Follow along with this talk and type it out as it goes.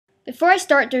Before I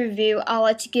start the review, I'd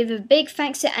like to give a big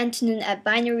thanks to Antonin at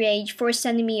Binary Age for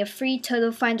sending me a free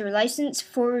TotalFinder license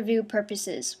for review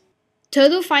purposes.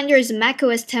 TotalFinder is a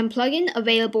macOS 10 plugin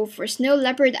available for Snow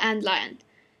Leopard and Lion,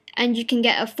 and you can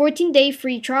get a 14-day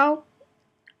free trial,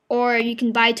 or you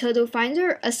can buy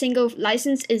TotalFinder. A single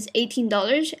license is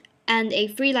 $18 and a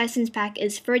free license pack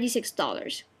is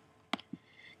 $36.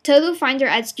 TotalFinder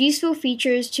adds useful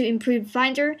features to improve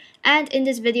Finder, and in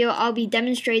this video I'll be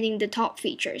demonstrating the top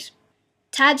features.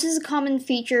 Tabs is a common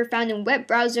feature found in web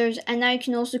browsers, and now you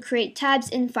can also create tabs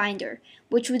in Finder,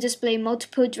 which will display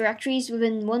multiple directories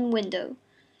within one window.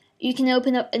 You can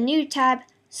open up a new tab,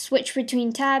 switch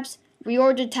between tabs,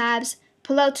 reorder tabs,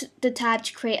 pull out the tab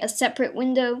to create a separate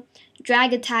window,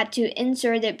 drag a tab to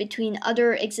insert it between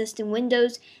other existing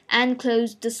windows, and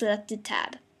close the selected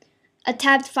tab. A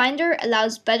tabbed Finder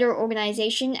allows better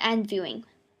organization and viewing.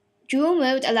 Dual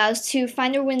mode allows two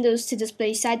Finder windows to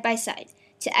display side by side.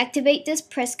 To activate this,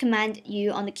 press Command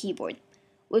U on the keyboard.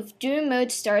 With dual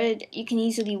mode started, you can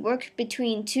easily work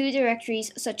between two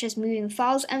directories, such as moving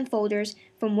files and folders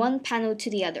from one panel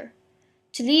to the other.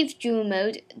 To leave dual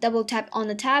mode, double tap on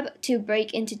the tab to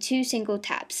break into two single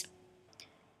tabs.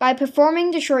 By performing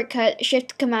the shortcut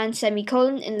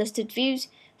Shift-Command-Semicolon in listed views,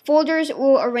 folders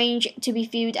will arrange to be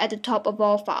viewed at the top of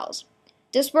all files.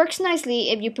 This works nicely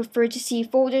if you prefer to see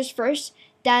folders first,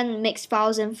 then mix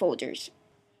files and folders.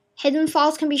 Hidden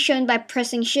files can be shown by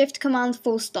pressing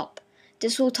Shift-Command-Full-Stop.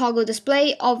 This will toggle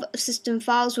display of system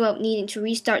files without needing to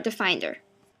restart the Finder.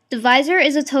 Divisor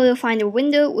is a TotalFinder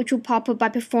window which will pop up by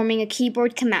performing a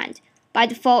keyboard command. By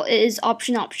default, it is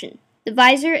Option.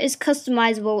 Divisor is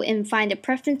customizable in Finder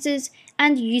preferences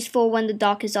and useful when the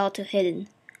dock is auto hidden.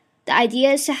 The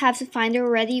idea is to have the Finder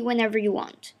ready whenever you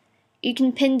want. You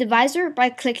can pin Divisor by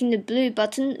clicking the blue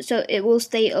button so it will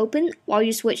stay open while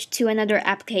you switch to another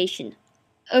application.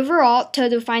 Overall,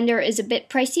 TotalFinder is a bit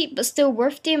pricey, but still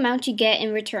worth the amount you get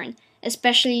in return,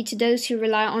 especially to those who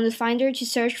rely on the Finder to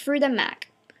search through the Mac.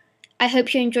 I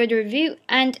hope you enjoyed the review,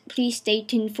 and please stay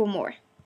tuned for more.